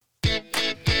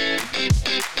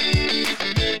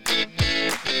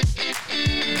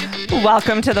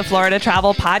Welcome to the Florida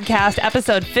Travel Podcast,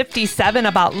 episode 57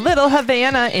 about Little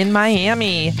Havana in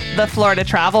Miami. The Florida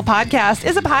Travel Podcast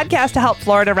is a podcast to help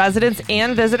Florida residents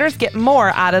and visitors get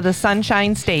more out of the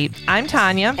Sunshine State. I'm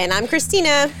Tanya. And I'm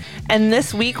Christina. And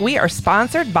this week we are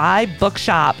sponsored by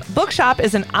Bookshop. Bookshop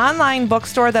is an online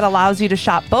bookstore that allows you to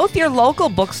shop both your local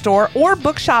bookstore or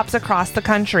bookshops across the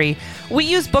country. We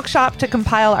use Bookshop to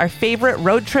compile our favorite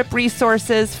road trip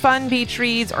resources, fun beach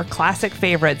reads, or classic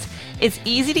favorites. It's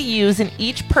easy to use and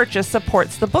each purchase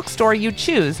supports the bookstore you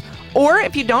choose. Or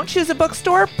if you don't choose a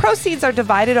bookstore, proceeds are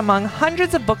divided among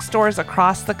hundreds of bookstores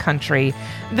across the country.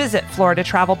 Visit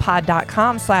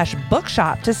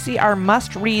floridatravelpod.com/bookshop to see our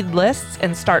must-read lists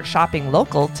and start shopping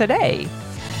local today.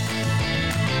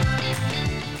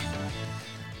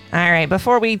 All right,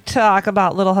 before we talk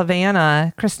about Little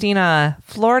Havana, Christina,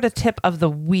 Florida tip of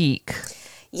the week.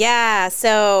 Yeah,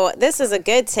 so this is a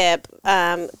good tip.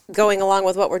 Going along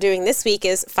with what we're doing this week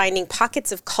is finding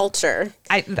pockets of culture.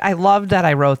 I love that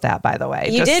I wrote that, by the way.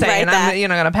 You did write that. I'm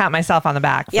going to pat myself on the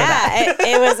back for that.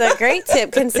 Yeah, it was a great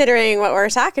tip considering what we're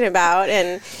talking about.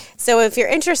 And so if you're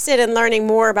interested in learning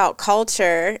more about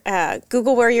culture,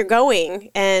 Google where you're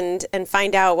going and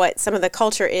find out what some of the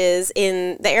culture is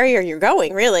in the area you're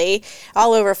going, really.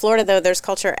 All over Florida, though, there's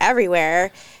culture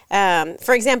everywhere.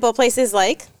 For example, places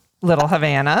like Little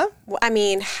Havana. I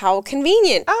mean, how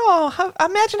convenient. Oh,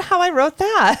 imagine how I wrote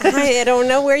that. I don't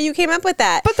know where you came up with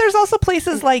that. But there's also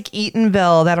places like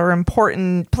Eatonville that are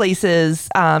important places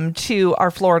to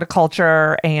our Florida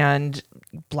culture and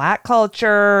Black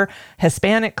culture,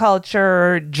 Hispanic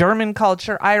culture, German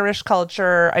culture, Irish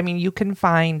culture. I mean, you can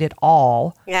find it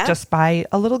all just by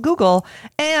a little Google.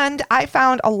 And I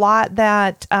found a lot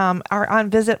that are on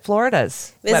Visit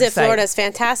Florida's Visit website. Florida is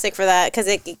fantastic for that because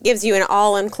it gives you an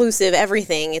all-inclusive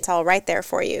everything. It's all right there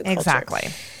for you. Culture. Exactly.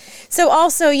 So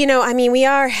also, we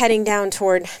are heading down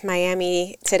toward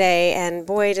Miami today, and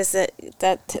boy, does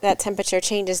that temperature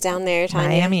changes down there, Tanya.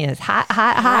 Miami is hot.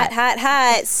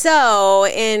 Hot. So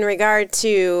in regard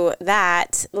to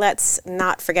that, let's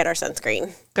not forget our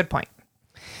sunscreen. Good point.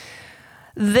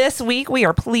 This week, we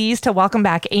are pleased to welcome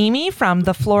back Amy from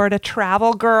the Florida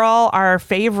Travel Girl, our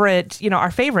favorite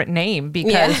name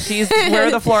because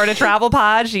we're the Florida Travel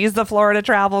Pod. She's the Florida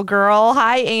Travel Girl.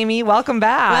 Hi, Amy. Welcome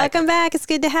back. Welcome back. It's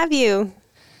good to have you.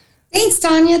 Thanks,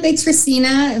 Tanya. Thanks, Christina.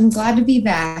 I'm glad to be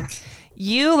back.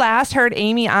 You last heard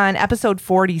Amy on episode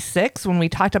 46 when we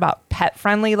talked about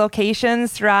pet-friendly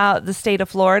locations throughout the state of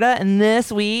Florida. And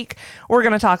this week, we're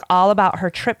going to talk all about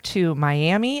her trip to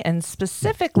Miami and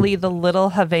specifically the Little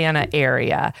Havana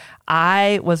area.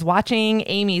 I was watching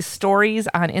Amy's stories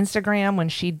on Instagram when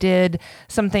she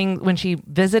when she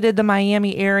visited the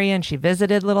Miami area and she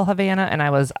visited Little Havana, and I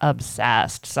was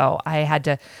obsessed. So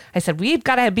I said, we've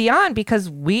got to be on because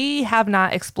we have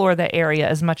not explored the area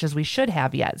as much as we should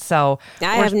have yet. So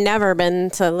I have never been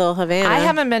to Little Havana. I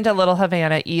haven't been to Little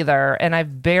Havana either, and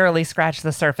I've barely scratched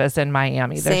the surface in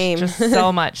Miami. Same. There's just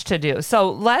so much to do.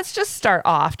 So let's just start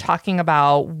off talking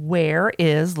about where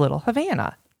is Little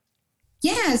Havana?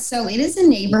 Yeah, so it is a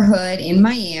neighborhood in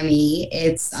Miami.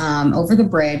 It's over the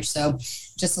bridge, so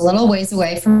just a little ways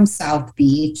away from South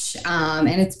Beach. And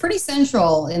it's pretty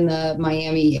central in the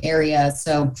Miami area,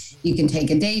 so you can take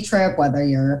a day trip, whether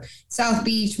you're South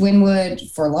Beach, Wynwood,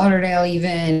 Fort Lauderdale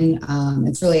even.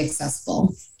 It's really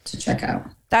accessible to check out.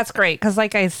 That's great, because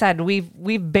like I said,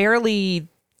 we've barely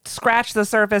scratched the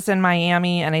surface in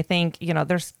Miami, and I think,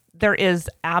 there is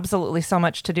absolutely so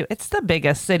much to do. It's the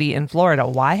biggest city in Florida.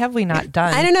 Why have we not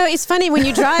done? I don't know. It's funny when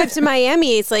you drive to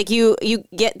Miami. It's like you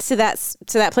get to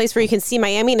that place where you can see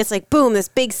Miami, and it's like boom, this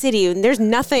big city. And there's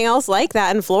nothing else like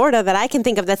that in Florida that I can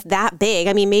think of that's that big.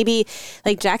 I mean, maybe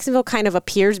like Jacksonville kind of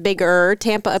appears bigger,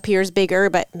 Tampa appears bigger,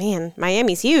 but man,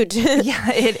 Miami's huge.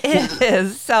 Yeah, it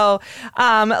is. So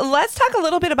let's talk a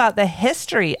little bit about the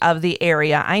history of the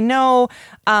area. I know.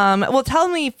 Well, tell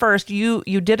me first. You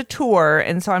did a tour,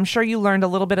 and so I'm sure you learned a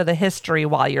little bit of the history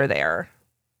while you're there.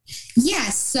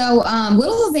 Yes. So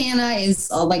Little Havana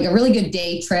is like a really good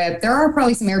day trip. There are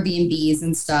probably some Airbnbs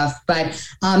and stuff, but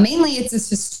mainly it's this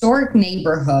historic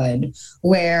neighborhood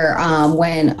where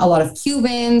when a lot of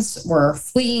Cubans were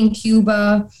fleeing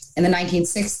Cuba in the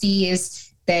 1960s,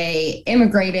 they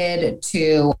immigrated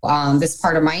to this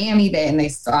part of Miami and they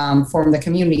formed the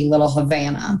community Little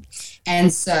Havana.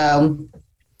 And so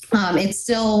it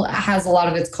still has a lot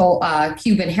of its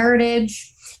Cuban heritage,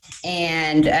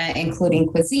 and including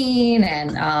cuisine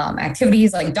and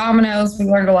activities like dominoes we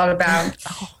learned a lot about.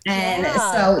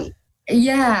 So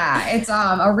it's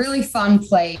a really fun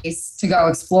place to go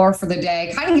explore for the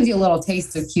day. Kind of gives you a little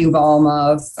taste of Cuba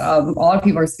almost. A lot of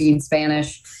people are speaking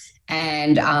Spanish.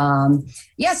 And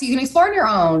so you can explore on your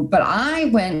own, but I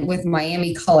went with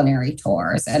Miami Culinary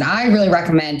Tours, and I really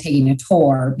recommend taking a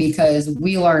tour because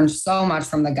we learned so much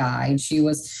from the guide. She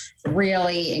was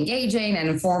really engaging and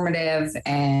informative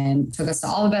and took us to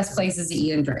all the best places to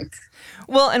eat and drink.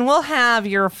 Well, and we'll have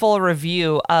your full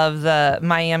review of the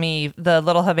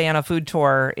Little Havana food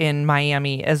tour in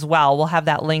Miami as well. We'll have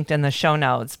that linked in the show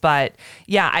notes. But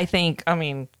yeah,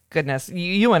 goodness,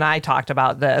 you and I talked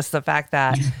about this, the fact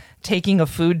that taking a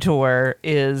food tour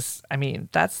is,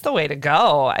 that's the way to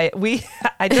go.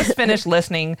 I just finished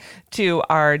listening to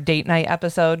our date night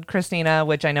episode, Christina,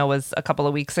 which I know was a couple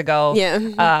of weeks ago.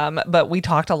 Yeah. But we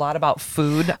talked a lot about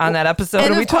food on that episode.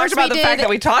 And we talked about the fact that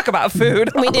we talk about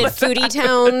food. We did foodie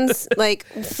towns. Like,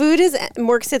 food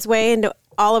works its way into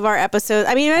all of our episodes.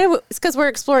 It's because we're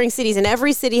exploring cities, and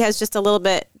every city has just a little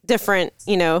bit different,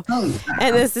 Oh, yeah.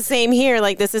 And it's the same here.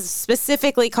 Like, this is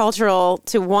specifically cultural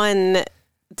to one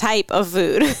type of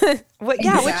food. Well,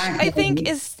 yeah, exactly. Which I think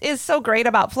is so great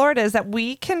about Florida is that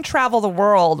we can travel the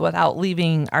world without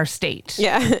leaving our state.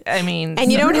 Yeah.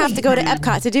 And you don't have to go to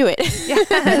Epcot to do it.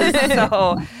 Yes.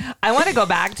 So I want to go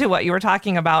back to what you were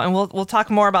talking about, and we'll talk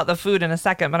more about the food in a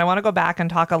second, but I want to go back and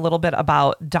talk a little bit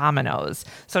about Domino's.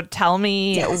 So tell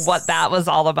me what that was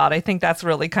all about. I think that's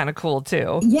really kind of cool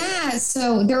too. Yeah.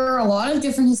 So there are a lot of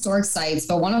different historic sites,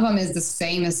 but one of them is this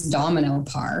famous Domino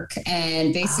Park.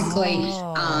 And basically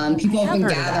people have been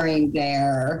gathering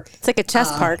there. It's like a chess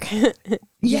park.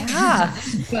 Yeah.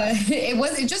 But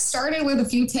it just started with a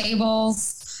few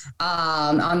tables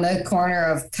on the corner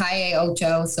of Calle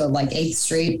Ocho, so like 8th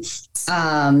Street.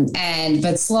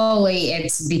 But slowly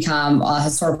it's become a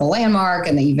historical landmark,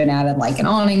 and they even added like an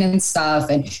awning and stuff,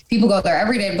 and people go there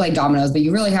every day to play dominoes, but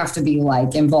you really have to be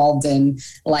like involved in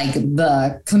like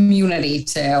the community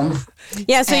too.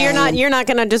 Yeah, so you're not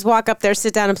gonna just walk up there,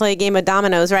 sit down, and play a game of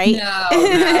dominoes, right? No.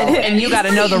 And you got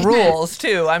to know the rules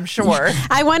too, I'm sure.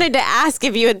 I wanted to ask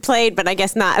if you had played, but I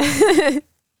guess not.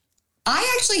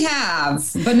 I actually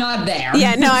have, but not there.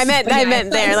 Yeah, no, I meant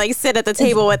there, like sit at the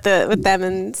table with them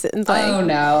and sit and play. Oh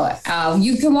no,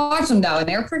 you can watch them though, and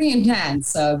they're pretty intense.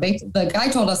 So the guy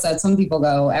told us that some people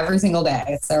go every single day.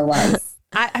 It's their life.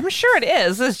 I'm sure it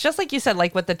is. It's just like you said,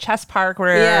 like with the chess park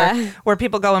where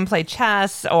people go and play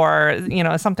chess, or,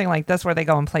 something like this where they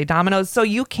go and play dominoes. So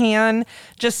you can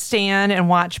just stand and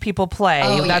watch people play.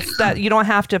 That you don't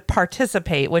have to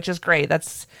participate, which is great.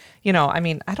 That's,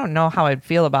 I don't know how I'd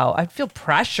feel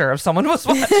pressure if someone was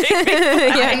watching me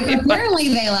play. Apparently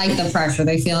they like the pressure.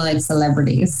 They feel like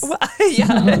celebrities. Well,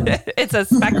 yeah, it's a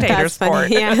spectator sport.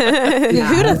 Yeah.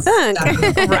 Who'd have thunk?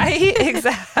 Right?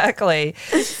 Exactly.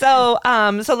 So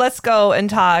let's go and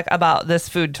talk about this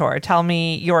food tour. Tell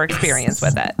me your experience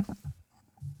with it.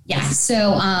 Yeah.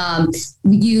 So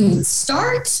you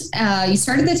start at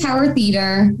the Tower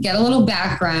Theater, get a little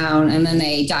background, and then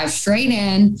they dive straight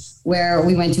in where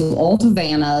we went to Old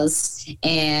Havana's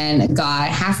and got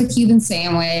half a Cuban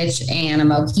sandwich and a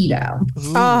mojito.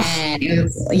 Oh. And it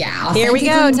was, here we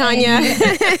go, Tanya.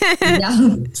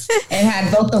 It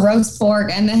had both the roast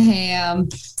pork and the ham.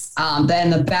 Then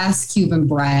the best Cuban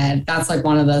bread. That's like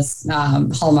one of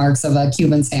the hallmarks of a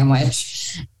Cuban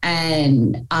sandwich.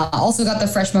 And also got the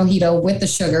fresh mojito with the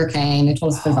sugar cane. They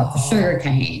told us about the sugar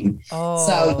cane. Oh,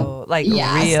 so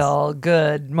real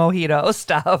good mojito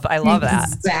stuff. I love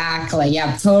that. Exactly.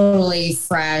 Yeah, totally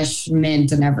fresh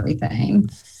mint and everything.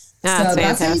 That's so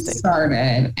fantastic. That's how it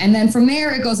started. And then from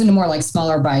there, it goes into more like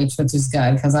smaller bites, which is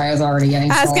good because I was already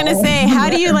getting I was going to say, how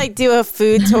do you like do a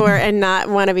food tour and not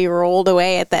want to be rolled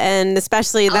away at the end,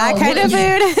 especially that kind of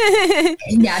food?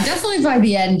 Yeah, definitely by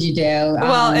the end you do.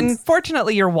 Well, and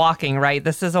fortunately you're walking, right?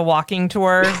 This is a walking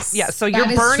tour. Yes, yeah, so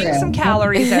you're burning some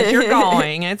calories as you're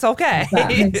going. It's okay.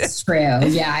 It's true.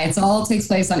 Yeah, it all takes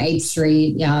place on 8th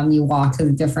Street. You walk to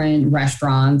the different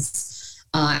restaurants.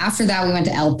 After that, we went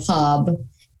to El Pub.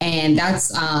 And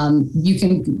that's, you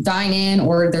can dine in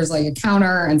or there's like a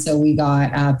counter. And so we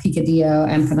got picadillo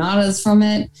empanadas from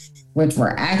it, which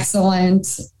were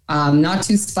excellent. Not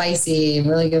too spicy,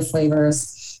 really good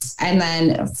flavors. And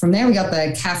then from there, we got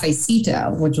the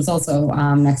Cafecito, which was also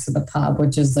next to the pub,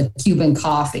 which is the Cuban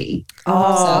coffee.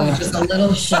 Oh, so just a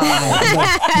little shot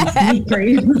of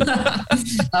cream.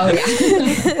 Oh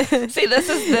yeah. See,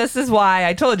 this is why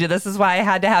I told you. This is why I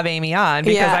had to have Amy on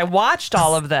because I watched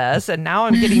all of this, and now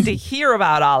I'm getting to hear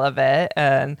about all of it,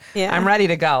 and I'm ready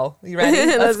to go. You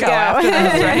ready? Let's go. After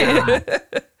this,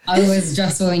 right? It was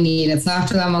just what we need. It's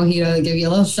after that mojito, they give you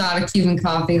a little shot of Cuban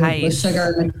coffee with the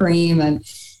sugar and the cream, and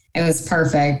it was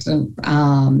perfect.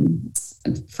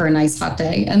 for a nice hot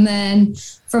day. And then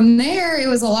from there, it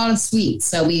was a lot of sweets.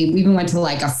 So we even went to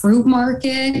like a fruit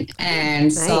market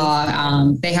and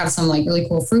saw, they have some like really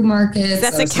cool fruit markets.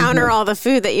 That's to counter all the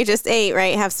food that you just ate,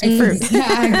 right? Have some fruit.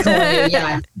 Exactly,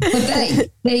 yeah. But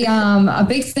they a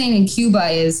big thing in Cuba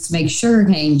is to make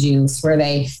sugarcane juice, where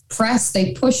they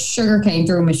push sugarcane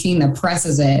through a machine that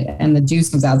presses it and the juice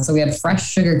comes out. So we had fresh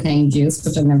sugarcane juice,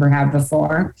 which I've never had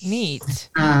before. Neat.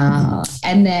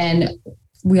 And then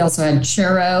we also had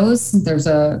churros. There's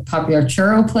a popular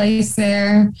churro place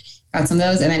there. Got some of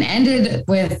those. And then ended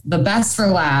with the best for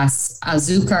last,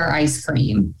 Azucar ice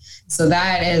cream. So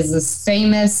that is this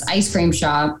famous ice cream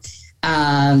shop.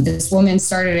 This woman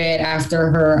started it after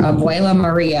her abuela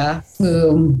Maria,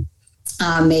 who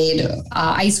made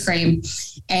ice cream.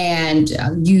 And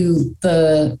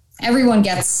everyone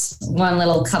gets one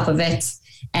little cup of it.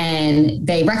 And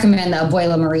they recommend the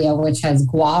Abuela Maria, which has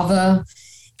guava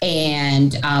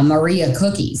and Maria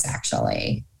cookies,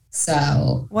 actually.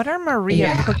 So what are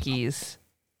Maria cookies?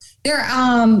 They're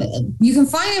you can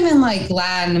find them in like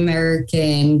Latin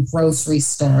American grocery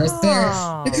stores. They're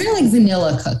kind of like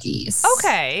vanilla cookies.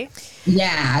 Okay.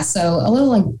 Yeah, so a little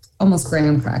like almost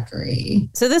graham crackery.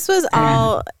 So this was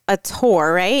all a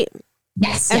tour, right?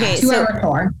 Yes. Okay, 2-hour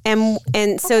tour.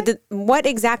 And so what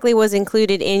exactly was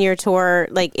included in your tour?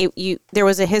 Like there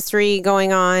was a history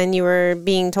going on. You were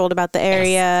being told about the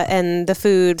area and the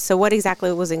food. So what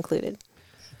exactly was included?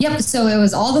 Yep. So it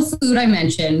was all the food I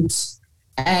mentioned,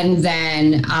 and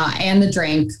then and the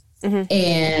drink, and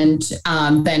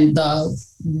then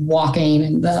the walking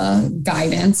and the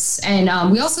guidance.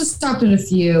 And we also stopped at a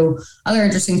few other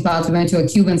interesting spots. We went to a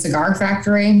Cuban cigar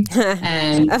factory,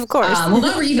 and of course, well,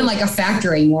 not even like a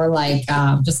factory, more like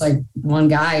just like one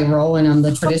guy rolling on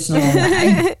the traditional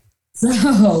way. So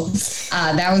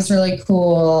that was really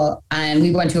cool. And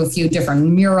we went to a few different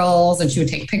murals, and she would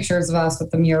take pictures of us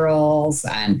with the murals,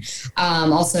 and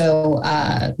also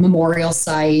memorial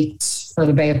site for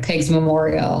the Bay of Pigs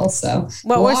Memorial. So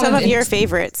what were some of your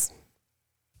favorites?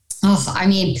 Oh, I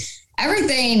mean,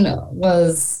 everything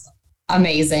was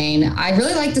amazing. I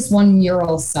really like this one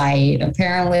mural site.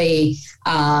 Apparently,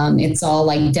 it's all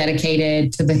like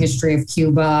dedicated to the history of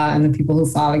Cuba and the people who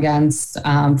fought against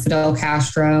Fidel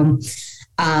Castro.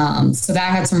 So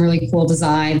that had some really cool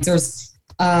designs. There's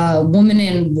a woman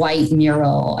in white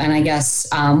mural. And I guess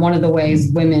one of the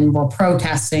ways women were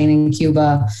protesting in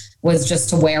Cuba was just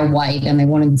to wear white, and they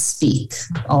wouldn't speak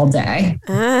all day.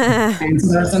 And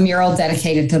so there's a mural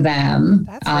dedicated to them.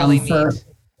 That's really neat.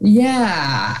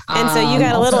 Yeah. And so you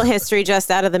got a little history just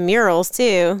out of the murals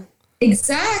too.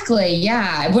 Exactly.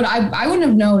 Yeah. But I wouldn't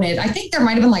have known it. I think there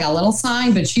might have been like a little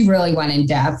sign, but she really went in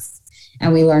depth,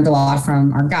 and we learned a lot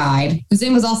from our guide, whose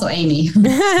name was also Amy.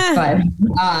 But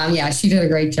yeah, she did a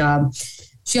great job.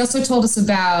 She also told us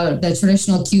about the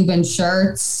traditional Cuban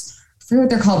shirts. I forget what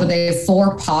they're called, but they have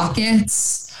 4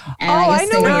 pockets. And I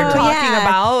know what you're talking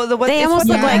about. They almost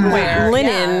look like linen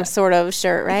Yeah. sort of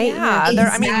shirt, right? Yeah,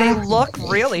 Exactly. I mean, they look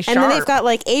really sharp. And then they've got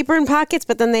like apron pockets,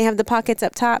 but then they have the pockets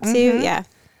up top too. Yeah.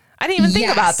 I didn't even think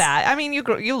Yes. about that. I mean,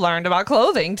 you learned about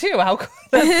clothing too. How cool.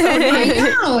 That's so neat.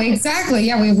 I know, exactly.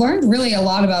 Yeah, we learned really a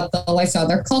lot about the lifestyle.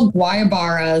 They're called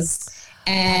guayabaras.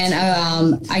 And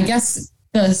I guess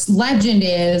the legend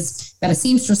is that a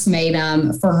seamstress made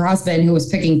them for her husband, who was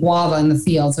picking guava in the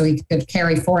field, so he could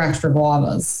carry 4 extra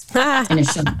guavas in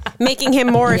his shirt. Making him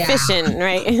more efficient,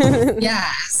 right?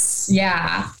 Yes.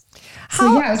 Yeah.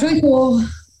 So yeah, it was really cool.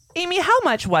 Amy, how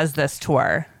much was this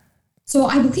tour? So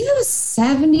I believe it was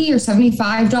 $70 or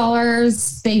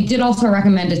 $75. They did also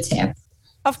recommend a tip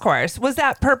Of course. Was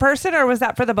that per person, or was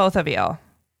that for the both of you?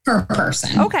 per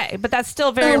person. Okay, but that's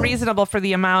still very reasonable for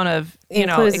the amount of,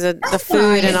 Includes the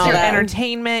food and all your that.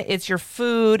 entertainment, it's your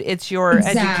food, it's your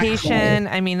education.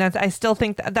 I mean, I still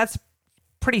think that's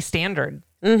pretty standard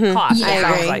cost. Yeah. It I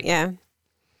sounds agree. like. Yeah.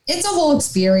 It's a whole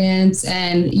experience,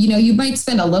 and you might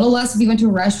spend a little less if you went to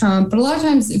a restaurant, but a lot of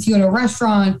times if you go to a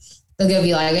restaurant, they'll give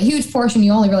you like a huge portion.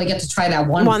 You only really get to try that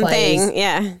one place. Thing.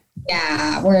 Yeah.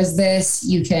 Yeah. Whereas this,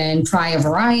 you can try a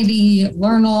variety,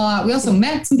 learn a lot. We also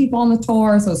met some people on the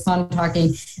tour, so it was fun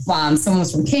talking. Someone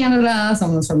was from Canada,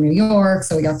 someone was from New York,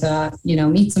 so we got to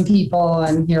meet some people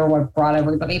and hear what brought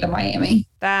everybody to Miami.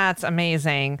 That's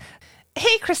amazing.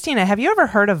 Hey, Christina, have you ever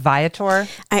heard of Viator?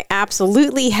 I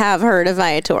absolutely have heard of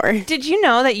Viator. Did you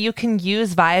know that you can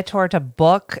use Viator to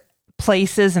book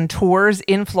places and tours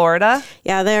in Florida?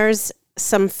 Yeah, there's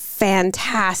some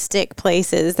fantastic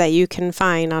places that you can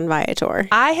find on Viator.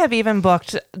 I have even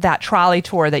booked that trolley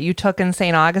tour that you took in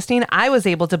St. Augustine. I was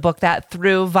able to book that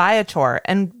through Viator,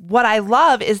 and what I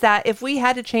love is that if we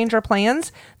had to change our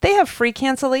plans, they have free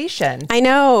cancellation. I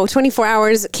know, 24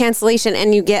 hours cancellation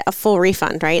and you get a full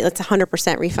refund, right? That's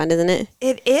 100% refund, isn't it?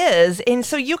 It is. And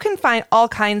so you can find all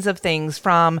kinds of things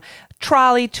from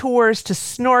trolley tours to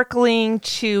snorkeling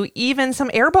to even some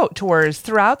airboat tours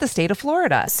throughout the state of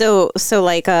Florida. So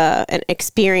like an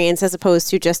experience as opposed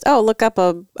to just, look up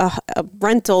a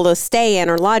rental to stay in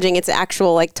or lodging. It's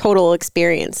actual like total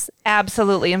experience.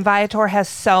 Absolutely. And Viator has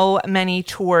so many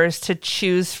tours to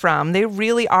choose from. They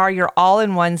really are your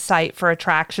all-in-one site for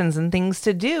attractions and things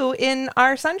to do in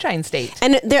our Sunshine State.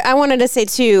 And I wanted to say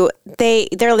too, they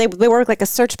work like a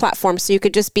search platform, so you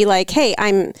could just be like, hey,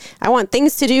 I want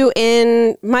things to do in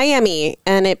Miami,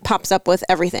 and it pops up with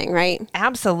everything, right?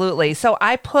 Absolutely. So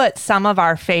I put some of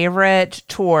our favorite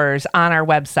tours on our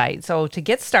website. So to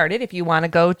get started, if you want to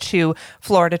go to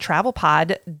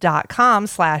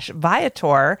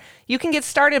floridatravelpod.com/Viator, you can get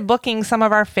started booking some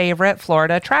of our favorite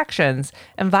Florida attractions.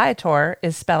 And Viator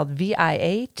is spelled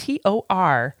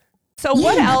Viator. So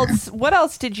what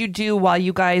else did you do while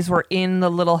you guys were in the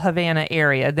Little Havana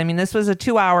area? I mean, this was a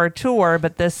 2-hour tour,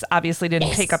 but this obviously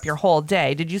didn't take up your whole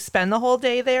day. Did you spend the whole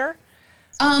day there?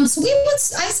 So I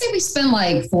say we spent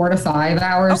like 4 to 5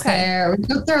 hours there. We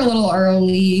got there a little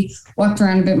early, walked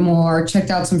around a bit more, checked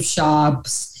out some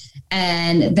shops.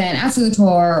 And then after the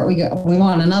tour, we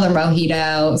wanted another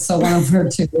mojito. So went over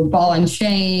to Ball and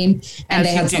Chain, and they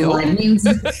had some live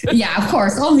music. Yeah, of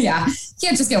course. Oh, yeah.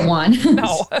 Can't just get one.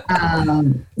 No.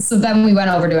 So then we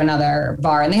went over to another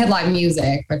bar, and they had live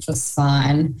music, which was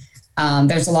fun.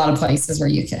 There's a lot of places where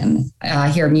you can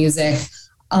hear music.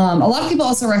 A lot of people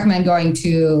also recommend going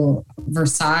to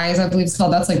Versailles, I believe it's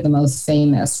called. That's like the most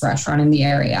famous restaurant in the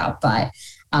area. But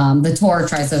the tour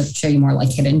tries to show you more like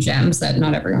hidden gems that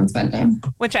not everyone's been to.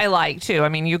 Which I like too. I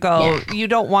mean, you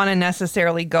don't want to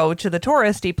necessarily go to the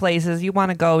touristy places. You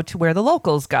want to go to where the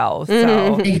locals go.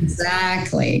 So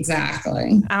Exactly.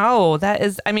 Oh, that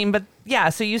is, I mean, but yeah,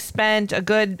 so you spent a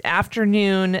good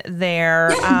afternoon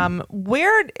there. Yeah.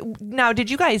 Did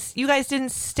you guys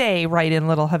didn't stay right in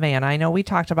Little Havana? I know we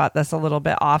talked about this a little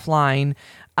bit offline.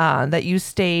 That you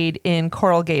stayed in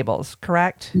Coral Gables,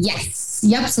 correct? Yes.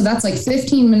 Yep. So that's like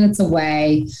 15 minutes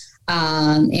away.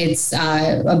 It's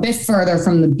a bit further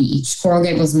from the beach. Coral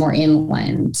Gables is more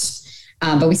inland.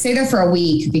 But we stay there for a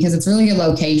week because it's a really good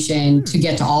location to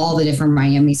get to all the different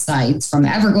Miami sites, from the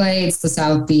Everglades to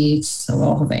South Beach to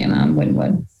Little Havana and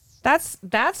Wynwood.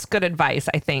 That's good advice,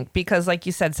 I think, because like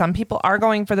you said, some people are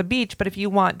going for the beach, but if you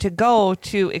want to go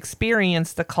to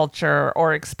experience the culture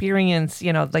or experience,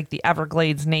 like the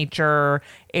Everglades nature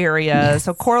area.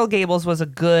 So Coral Gables was a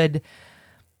good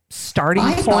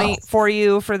starting point for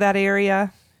you for that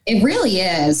area. It really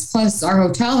is. Plus our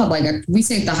hotel had we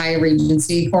stayed at the Hyatt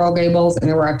Regency Coral Gables, and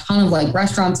there were a ton of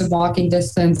restaurants in walking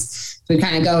distance. So we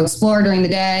kind of go explore during the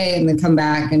day and then come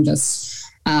back and just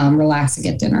relax and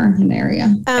get dinner in the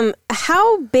area.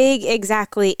 How big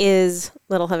exactly is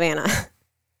Little Havana?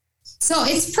 So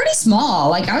it's pretty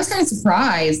small. I was kind of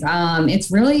surprised.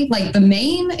 It's really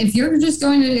if you're just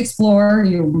going to explore,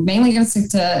 you're mainly going to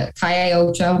stick to Calle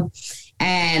Ocho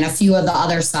and a few of the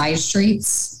other side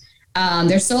streets.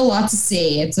 There's still a lot to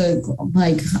see. It's a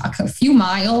few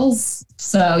miles.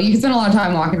 So you can spend a lot of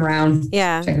time walking around,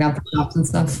 checking out the shops and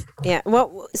stuff. Yeah.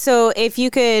 So if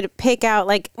you could pick out,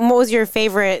 what was your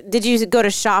favorite? Did you go to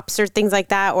shops or things like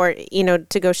that, or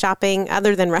to go shopping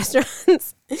other than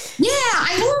restaurants? Yeah,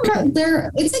 I don't remember.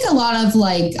 It's a lot of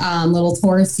little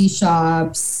touristy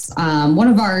shops. One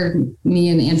of me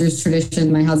and Andrew's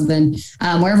tradition, my husband,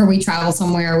 wherever we travel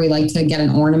somewhere, we like to get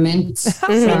an ornament.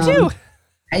 Me too.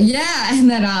 Yeah, and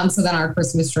then then our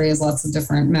Christmas tree has lots of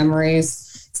different memories.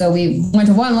 So we went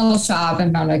to one little shop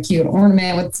and found a cute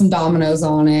ornament with some dominoes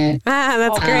on it.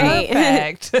 That's great.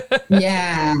 Perfect.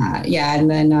 yeah, and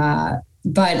then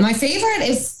but my favorite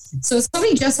is, so if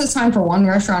somebody just has time for one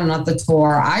restaurant and not the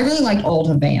tour, I really like Old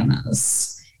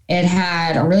Havana's. It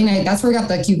had a really nice, that's where we got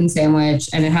the Cuban sandwich,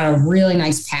 and it had a really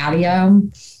nice patio.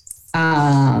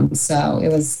 So it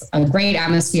was a great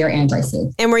atmosphere and great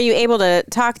food. And were you able to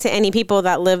talk to any people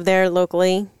that live there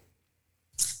locally?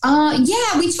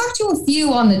 Yeah, we talked to a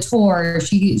few on the tour.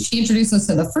 She introduced us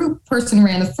to the fruit person who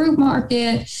ran the fruit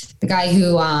market, the guy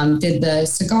who did the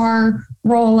cigar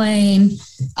rolling.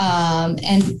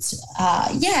 And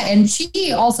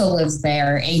she also lives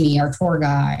there, Amy, our tour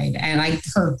guide. And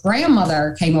her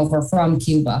grandmother came over from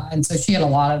Cuba. And so she had a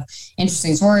lot of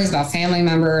interesting stories about family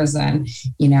members. And,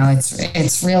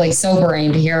 it's really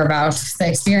sobering to hear about the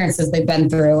experiences they've been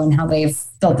through and how they've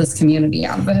built this community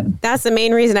out of it. That's the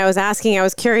main reason I was asking. I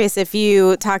was curious if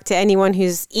you talked to anyone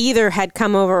who's either had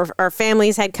come over or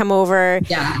families had come over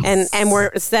and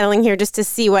were settling here just to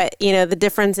see what, the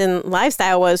difference in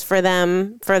lifestyle was for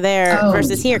them, for there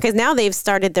versus here. Because now they've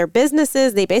started their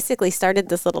businesses. They basically started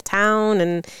this little town,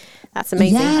 and that's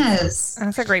amazing. Yes.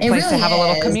 That's a great place to have a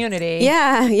little community.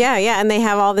 Yeah. And they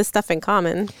have all this stuff in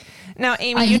common. Now,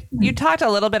 Amy, you talked a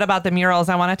little bit about the murals.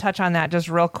 I want to touch on that just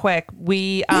real quick.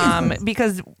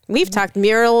 Because we've talked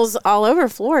murals all over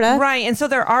Florida. Right. And so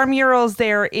there are murals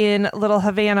there in Little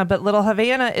Havana, but Little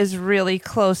Havana is really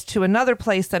close to another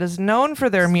place that is known for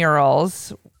their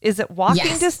murals. Is it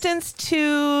walking distance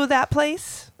to that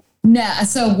place? No,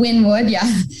 so Wynwood,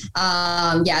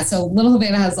 so Little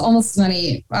Havana has almost as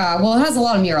many, it has a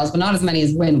lot of murals, but not as many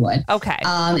as Wynwood. Okay.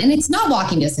 And it's not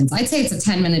walking distance. I'd say it's a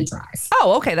 10-minute drive.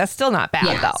 Oh, okay. That's still not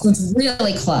bad, though. So it's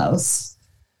really close.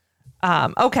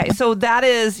 Okay. So that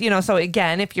is, so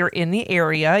again, if you're in the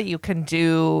area, you can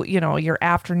do, your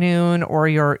afternoon or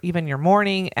your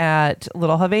morning at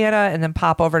Little Havana and then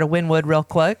pop over to Wynwood real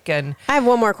quick. And I have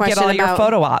one more question get all your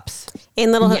photo ops.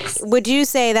 In would you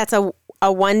say that's a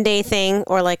one-day thing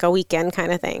or like a weekend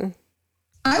kind of thing?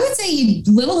 I would say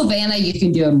Little Havana, you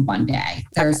can do in one day.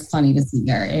 There's plenty to see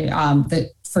there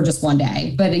for just one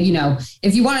day. But,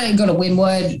 if you want to go to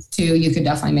Wynwood too, you could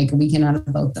definitely make a weekend out of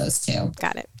both those two.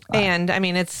 Got it. And I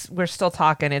mean, we're still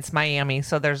talking, it's Miami.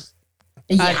 So there's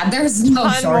there's no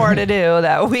ton more to do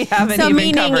that we haven't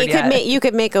even covered yet. You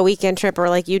could make a weekend trip or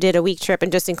like you did a week trip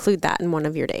and just include that in one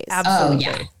of your days. Absolutely.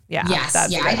 Oh, yeah. Yes.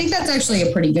 I think that's actually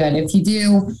a pretty good. If you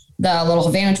do the Little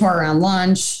Havana tour around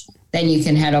lunch, then you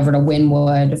can head over to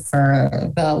Wynwood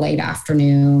for the late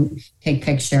afternoon, take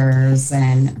pictures,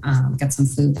 and get some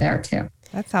food there too.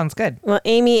 That sounds good. Well,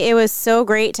 Amy, it was so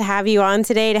great to have you on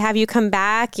today, to have you come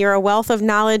back. You're a wealth of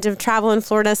knowledge of travel in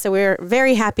Florida, so we're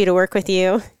very happy to work with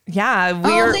you. Yeah,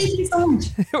 thank you so much.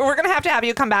 We're going to have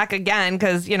you come back again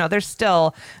because, there's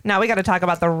still, now we got to talk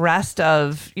about the rest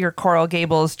of your Coral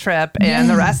Gables trip and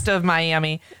the rest of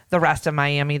Miami.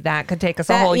 That could take us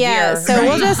a whole year. So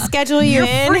we'll just schedule you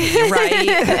in. Free,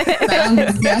 right?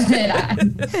 Sounds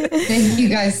good. Thank you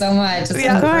guys so much. Of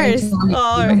course.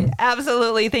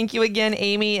 Absolutely. Thank you again,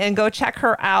 Amy. And go check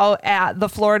her out at the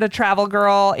Florida Travel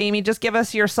Girl. Amy, just give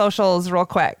us your socials real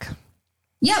quick.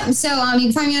 Yep. So you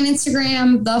can find me on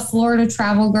Instagram, The Florida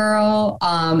Travel Girl,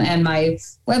 and my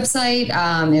website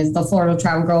is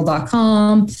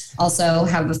thefloridatravelgirl.com. Also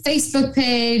have a Facebook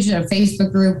page, a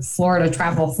Facebook group, Florida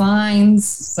Travel Finds.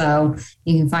 So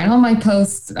you can find all my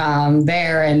posts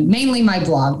there, and mainly my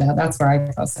blog, though. That's where I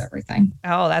post everything.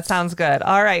 Oh, that sounds good.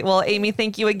 All right. Well, Amy,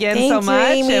 thank you again so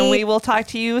much, Amy. and we will talk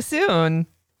to you soon.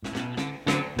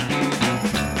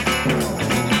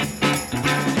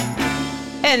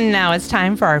 And now it's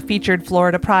time for our featured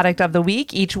Florida product of the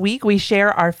week. Each week we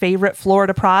share our favorite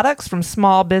Florida products from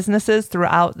small businesses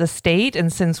throughout the state.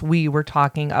 And since we were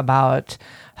talking about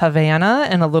Havana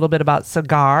and a little bit about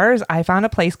cigars, I found a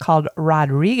place called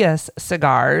Rodriguez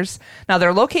Cigars. Now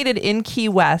they're located in Key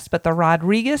West, but the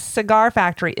Rodriguez Cigar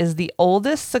Factory is the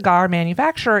oldest cigar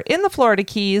manufacturer in the Florida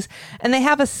Keys, and they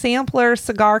have a sampler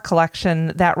cigar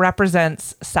collection that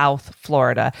represents South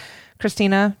Florida.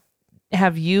 Christina,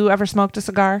 have you ever smoked a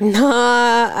cigar? No,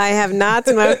 I have not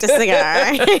smoked a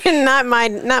cigar. Not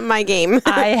my game.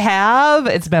 I have.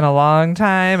 It's been a long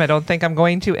time. I don't think I'm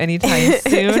going to anytime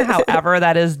soon. However,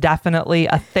 that is definitely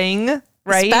a thing,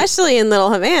 right? Especially in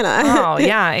Little Havana. Oh,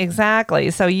 yeah, exactly.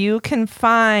 So you can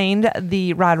find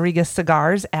the Rodriguez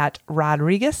cigars at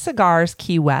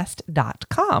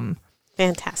rodriguezcigarskeywest.com.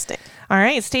 Fantastic. All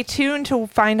right. Stay tuned to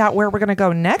find out where we're going to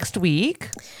go next week.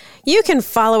 You can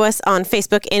follow us on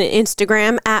Facebook and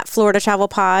Instagram at Florida Travel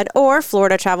Pod or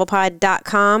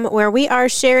floridatravelpod.com, where we are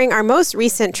sharing our most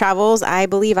recent travels. I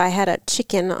believe I had a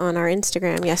chicken on our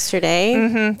Instagram yesterday.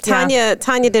 Mm-hmm,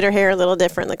 Tanya did her hair a little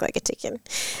different, looked like a chicken.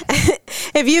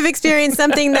 If you've experienced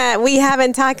something that we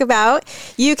haven't talked about,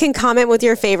 you can comment with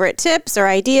your favorite tips or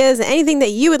ideas, anything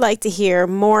that you would like to hear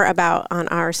more about on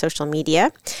our social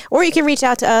media. Or you can reach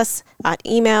out to us at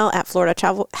email at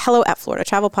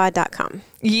hello@floridatravelpod.com.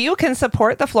 You can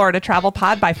support the Florida Travel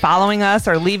Pod by following us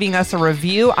or leaving us a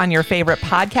review on your favorite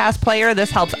podcast player.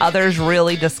 This helps others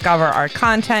really discover our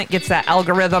content, gets that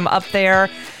algorithm up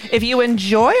there. If you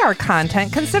enjoy our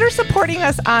content, consider supporting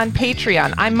us on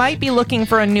Patreon. I might be looking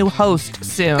for a new host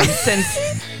soon since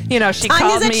You know, she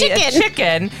Tanya's called a me a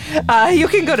chicken. chicken. You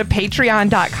can go to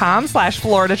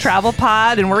patreon.com/Florida Travel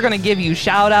Pod, and we're going to give you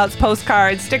shout outs,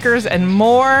 postcards, stickers, and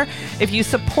more. If you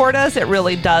support us, it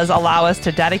really does allow us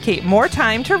to dedicate more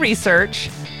time to research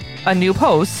a new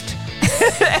post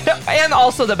and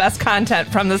also the best content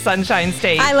from the Sunshine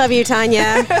State. I love you,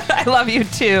 Tanya. I love you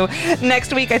too.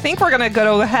 Next week, I think we're going to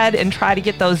go ahead and try to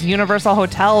get those Universal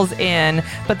hotels in.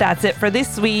 But that's it for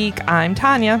this week. I'm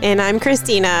Tanya. And I'm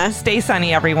Christina. Stay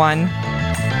sunny, everyone.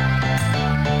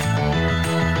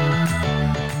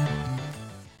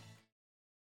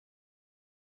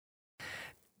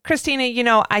 Christina, you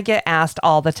know, I get asked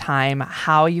all the time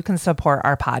how you can support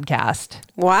our podcast.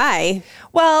 Why?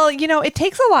 Well, you know, it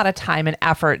takes a lot of time and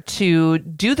effort to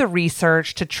do the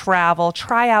research, to travel,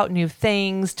 try out new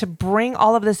things, to bring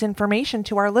all of this information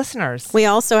to our listeners. We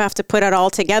also have to put it all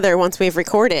together once we've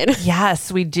recorded.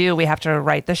 Yes, we do. We have to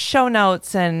write the show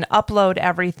notes and upload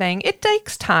everything. It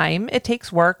takes time. It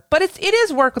takes work, but it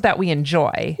is work that we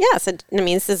enjoy. Yes, it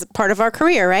means this is part of our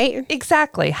career, right?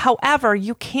 Exactly. However,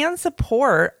 you can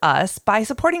support us by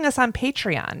supporting us on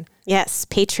Patreon. Yes,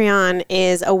 Patreon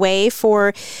is a way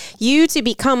for you to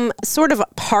become sort of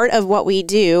part of what we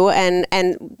do, and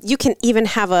you can even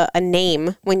have a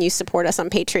name when you support us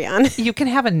on Patreon. You can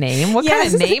have a name? What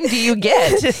kind of name do you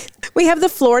get? We have the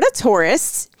Florida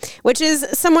Tourist, which is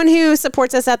someone who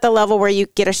supports us at the level where you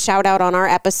get a shout out on our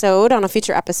episode, on a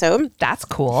future episode. That's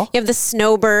cool. You have the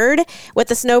Snowbird. With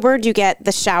the Snowbird, you get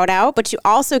the shout out, but you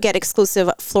also get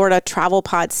exclusive Florida Travel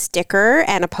Pod sticker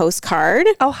and a postcard.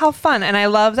 Oh, how fun. And I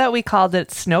love that we called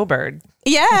it Snowbird.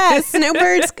 Yeah,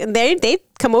 snowbirds, they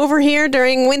come over here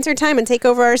during winter time and take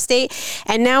over our state.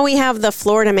 And now we have the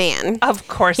Florida Man. Of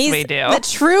course He's we do. the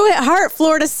true at heart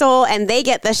Florida soul, and they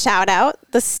get the shout out,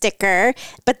 the sticker,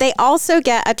 but they also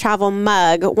get a travel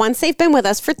mug once they've been with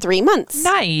us for 3 months.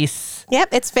 Nice. Yep,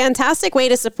 it's a fantastic way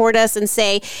to support us and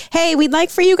say, hey, we'd like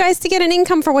for you guys to get an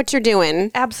income for what you're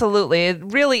doing. Absolutely. It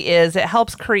really is. It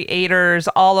helps creators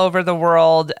all over the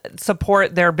world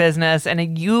support their business,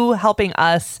 and you helping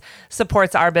us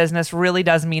supports our business really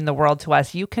does mean the world to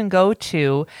us. You can go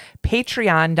to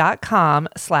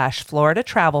patreon.com/Florida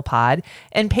Travel Pod,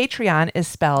 and Patreon is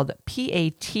spelled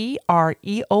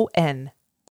Patreon.